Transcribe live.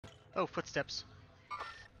Oh, footsteps.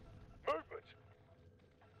 Movement.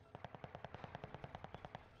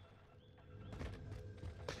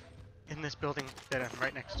 In this building that I'm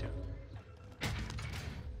right next to.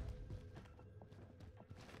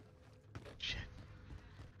 Shit.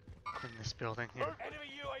 In this building, yeah. Enemy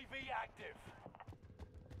UAV active.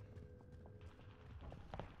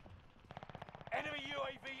 Enemy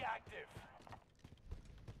UAV active.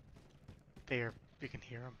 There, you can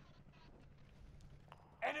hear them.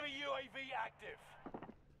 Enemy UAV active.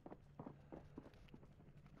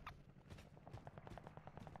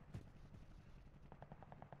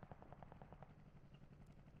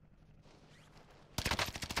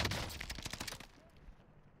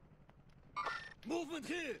 Movement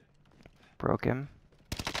here. Broke him.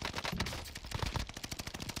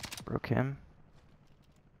 Broke him.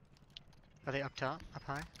 Are they up top? Up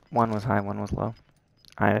high? One was high, one was low.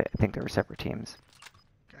 I think they were separate teams.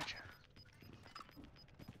 Gotcha.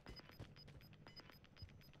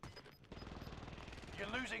 You're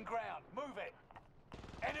losing ground. Move it.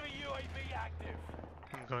 Enemy UAV active.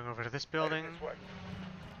 I'm going over to this building. This way.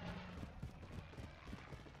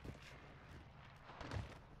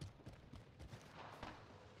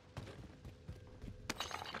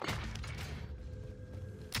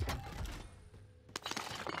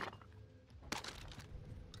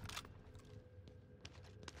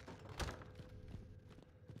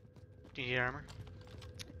 Do you need armor?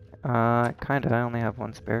 Kinda. I only have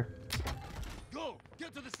one spare. Go.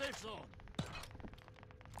 Get to the safe zone.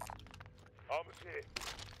 Armor's here.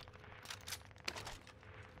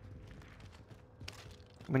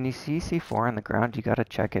 When you see C4 on the ground, you gotta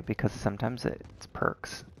check it because sometimes it's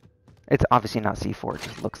perks. It's obviously not C4, it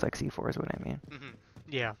just looks like C4 is what I mean. Mm-hmm.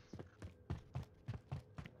 Yeah.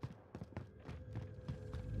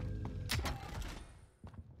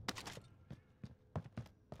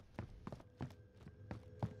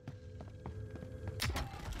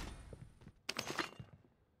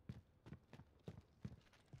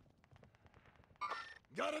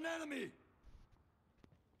 Got an enemy.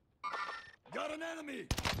 Got an enemy.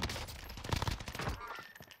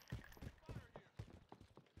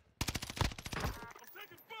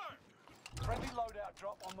 Friendly loadout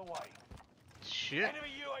drop on the way. Shit. Enemy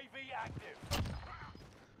UAV active.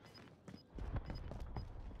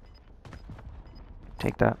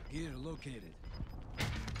 Take that. Gear located.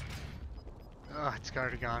 Oh, it's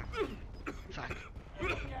already gone. Fuck. You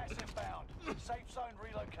got gas inbound. Safe zone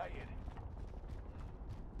relocated.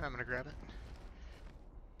 I'm gonna grab it.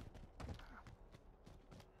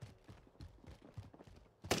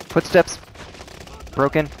 Footsteps!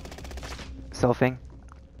 Broken. Selfing.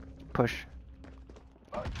 Push.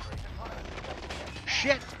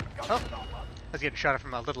 Shit! Oh! I was getting shot at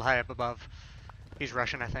from a little high up above. He's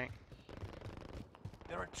Russian, I think.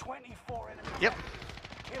 There are 24 enemies. Yep.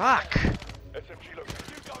 Here Fuck! SMG look.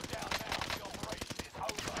 You go down now. The operation is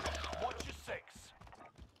over. Watch your six.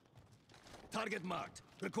 Target marked.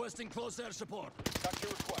 Requesting close air support. That's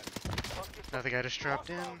your request. Another guy just dropped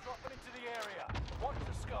in. Hostile dropping into the area. Watch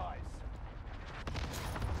the skies.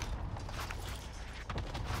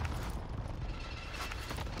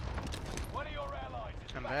 One of your allies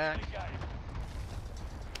is I'm back back. in the game.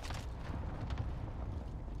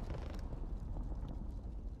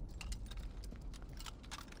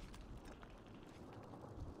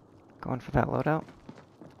 Going for that loadout.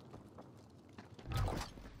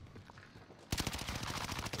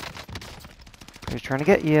 He was trying to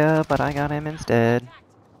get you, but I got him instead.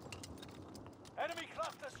 Enemy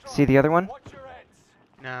cluster strike. See the other one? Watch your heads.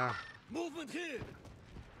 No. Movement here.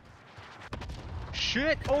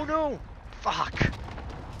 Shit! Oh no! Fuck!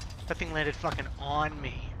 That thing landed fucking on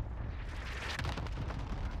me.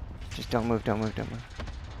 Just don't move, don't move, don't move.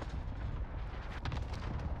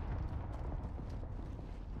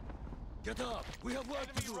 Get up. We have work to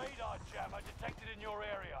Enemy do. radar jammer detected in your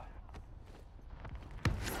area.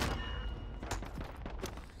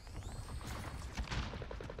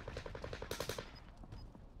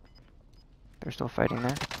 They're still fighting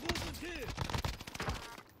there. Movement here.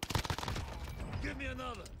 Give me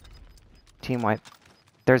another. Team wipe.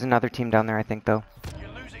 There's another team down there, I think, though.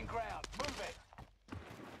 You're losing ground. Move it.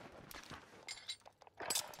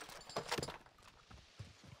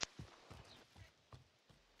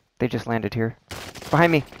 They just landed here.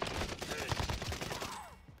 Behind me!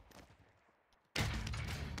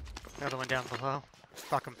 Another one down below.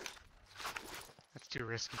 Fuck him. That's too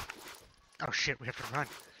risky. Oh shit, we have to run.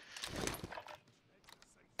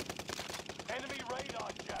 Enemy radar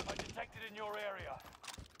jammer detected in your area.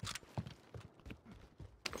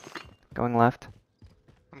 Going left.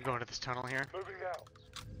 I'm going to this tunnel here. Moving out.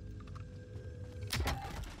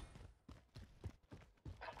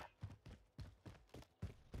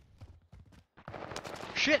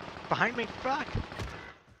 Shit! Behind me! Fuck!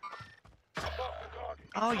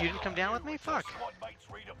 Oh, you didn't come down with me? Fuck! Squad mates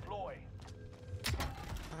redeploy.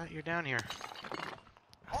 I thought you're down here. Stayed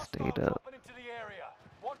Hostiles up. dropping into the area.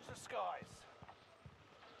 Watch the skies.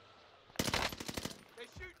 They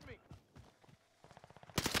shoot me.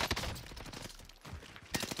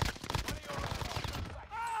 One of your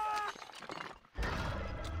allies.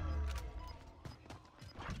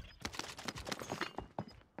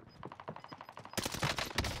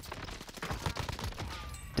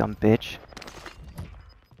 Dumb bitch.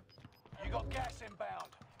 You got gas inbound.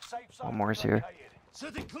 Safe zone One more's here. located.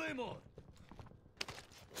 Setting Claymore.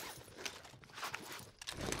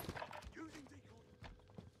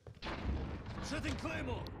 Setting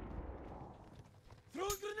Claymore. Throw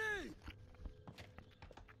grenade.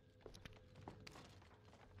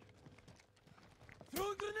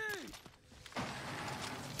 Throw grenade.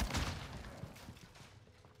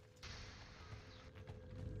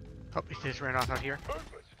 Oh, he just ran off out here.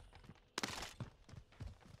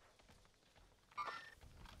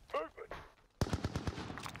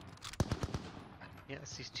 Yeah,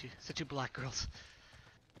 it's these two. It's the two black girls.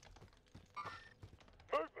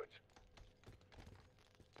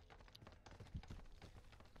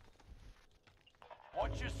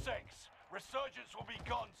 Watch your six. Resurgence will be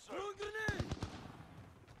gone soon. Throw grenade.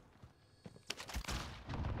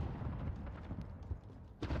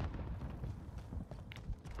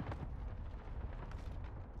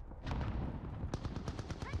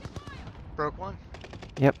 Broke one.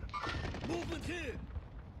 Yep. Movement here.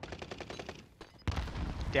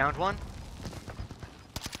 Downed one.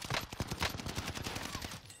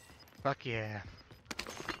 Fuck yeah.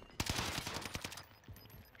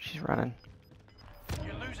 She's running.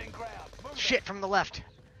 You're losing ground. Move Shit from the left.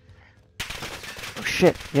 Oh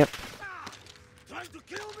shit. Yep. Trying to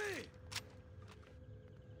kill me.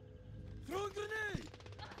 Throw grenade. it.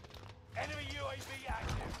 Enemy UAV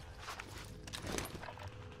active.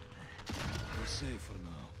 We're safe for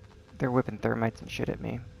now. They're whipping thermites and shit at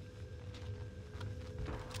me.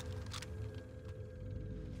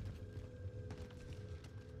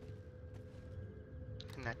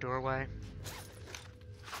 In that doorway.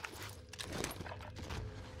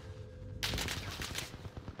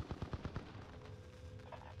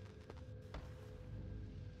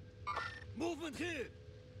 Movement here.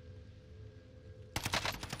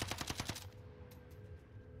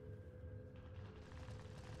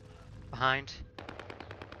 Behind.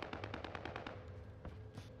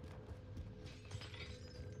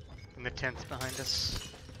 In the tents behind us.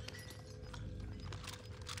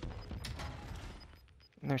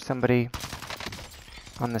 And there's somebody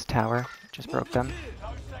on this tower. Just broke them. Movement here.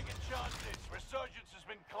 No second chances. Resurgence has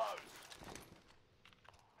been closed.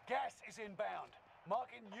 Gas is inbound.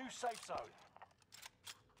 Marking new safe zone.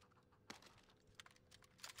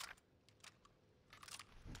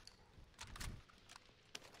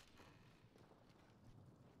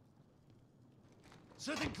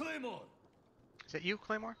 Setting Claymore. Is that you,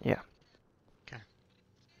 Claymore? Yeah. Okay.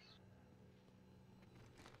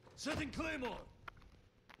 Setting Claymore.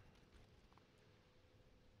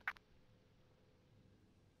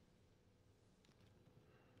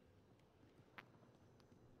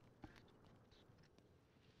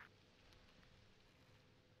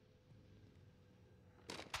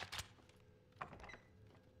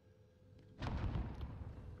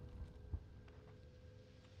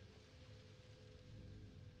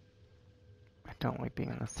 I don't like being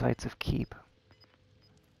in the sights of keep.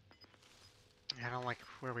 Yeah, I don't like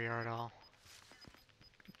where we are at all.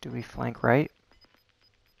 Do we flank right?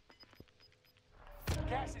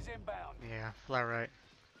 Gas is inbound. Yeah, flat right.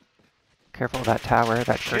 Careful of that tower,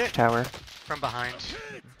 that church Shit. tower. From behind.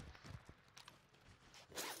 Hit.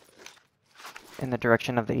 In the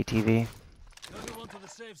direction of the ATV. Everyone to the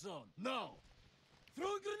safe zone. Now. Throw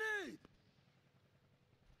grenade.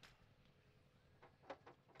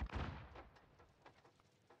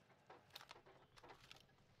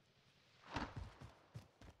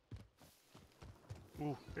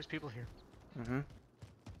 Ooh, there's people here. Mm-hmm.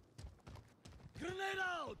 Grenade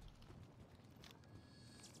out.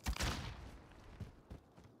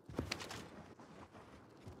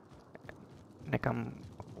 Nick, I'm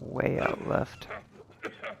way out left.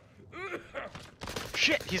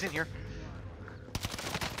 Shit, he's in here.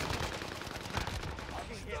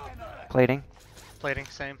 Plating. Plating,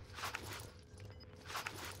 same.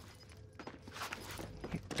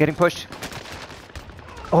 Getting pushed.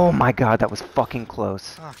 Oh my god, that was fucking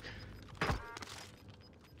close. Fuck.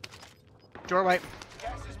 Doorway.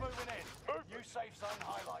 Gas is moving in. New safe zone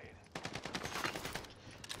highlighted.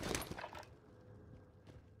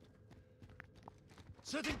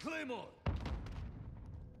 Setting Claymore.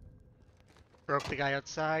 Broke the guy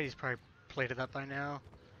outside. He's probably plated up by now.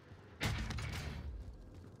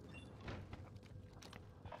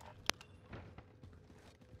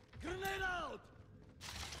 Grenade out!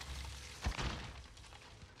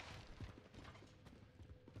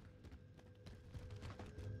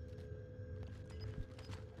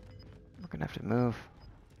 We're gonna have to move.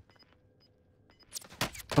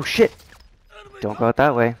 Oh shit! Enemy Don't go out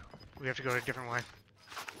that way. We have to go a different way. Do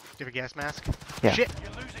you have a gas mask? Yeah. Shit!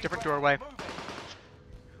 You're losing Different ground. doorway. Move it.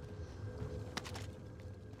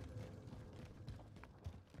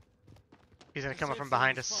 He's gonna come up from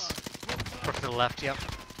behind us. Or to the left, yep.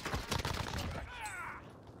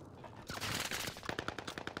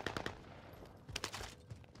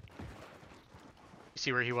 You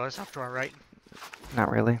see where he was? Off to our right. Not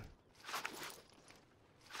really.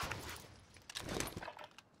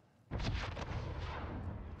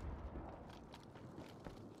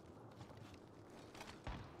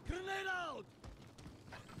 Grenade out!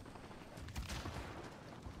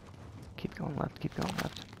 Keep going left, keep going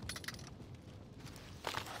left.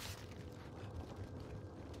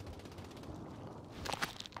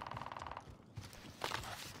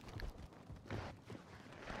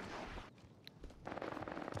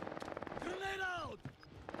 Grenade out!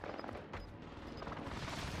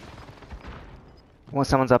 Well,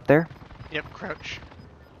 someone's up there. Yep, crouch.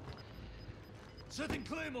 Setting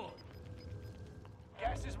Claymore!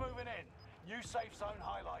 Gas is moving in. New safe zone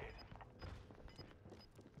highlighted.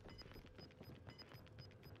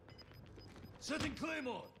 Setting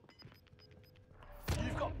Claymore!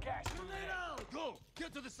 You've got gas moving Grenade in. out! Go!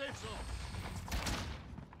 Get to the safe zone!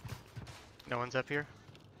 No one's up here.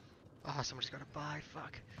 Oh, someone's gotta buy.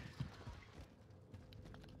 Fuck.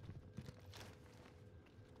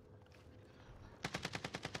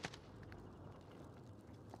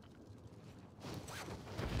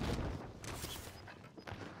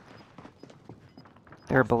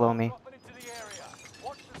 They're below me. Dropping into the area.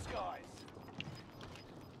 Watch the skies.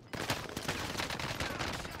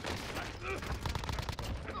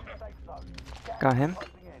 Safe zone. Gas Got is him.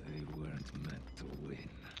 closing in. They weren't meant to win.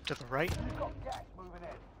 To the right. You've got gas moving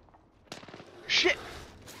in. Shit!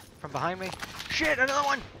 From behind me. Shit, another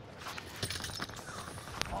one!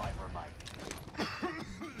 5 remain.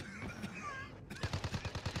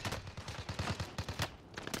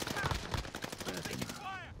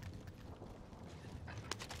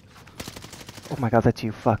 Oh my god, that's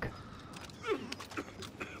you. Fuck.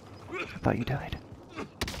 I thought you died.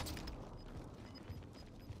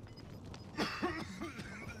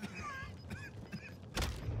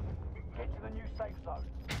 Get to the new safe zone.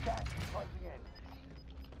 Gas is closing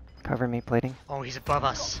in. Cover me, plating. Oh, he's above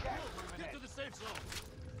us. Gas moving Get in. to the safe zone!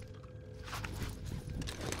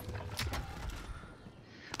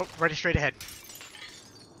 Oh, ready straight ahead.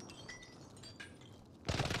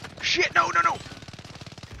 Shit, no, no, no!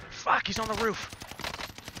 Fuck, he's on the roof.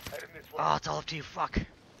 Oh, it's all up to you, fuck.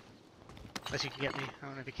 Unless you can get me. I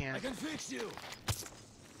don't know if you can. I can fix you!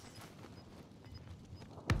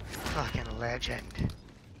 Fucking legend.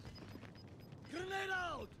 Grenade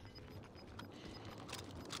out!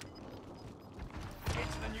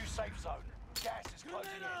 Get to the new safe zone. Gas is closing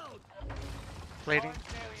Grenade in. out! Plating. Time's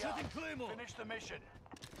nearly up. Setting Claymore! Finish the mission.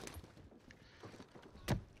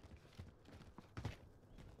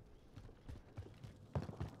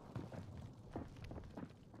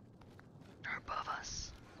 They're above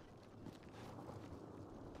us.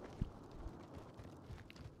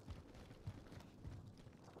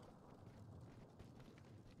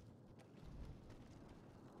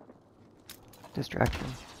 Distraction.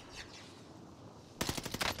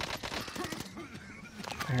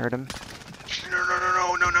 I heard him. No, no, no,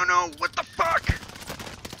 no, no, no, no! What the fuck?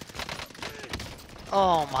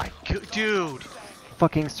 Oh my dude!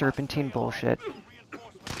 Fucking serpentine bullshit.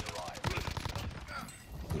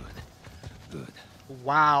 Good.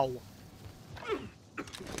 Wow.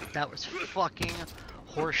 That was fucking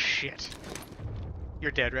horse shit.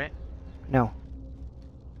 You're dead, right? No,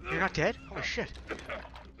 You're not dead? Holy shit.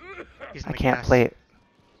 He's in I the can't gas. play it.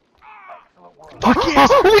 Fuck yes!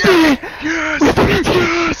 We did it! Yes! We did it!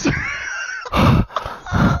 Yes!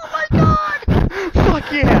 Oh my god!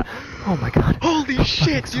 Fuck yeah! Oh my god. Holy I'm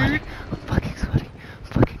shit, fucking sweating. dude! I'm fucking sweating.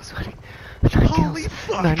 I'm fucking sweating. 9 Holy kills.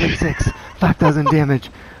 fuck. 9 and 6. 5,000 damage.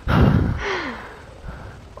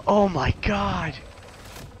 Oh my god!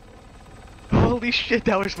 Holy shit,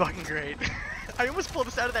 that was fucking great. I almost pulled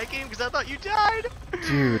us out of that game because I thought you died!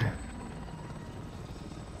 Dude.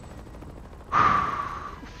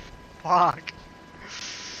 Fuck.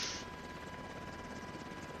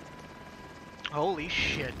 Holy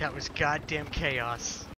shit, that was goddamn chaos.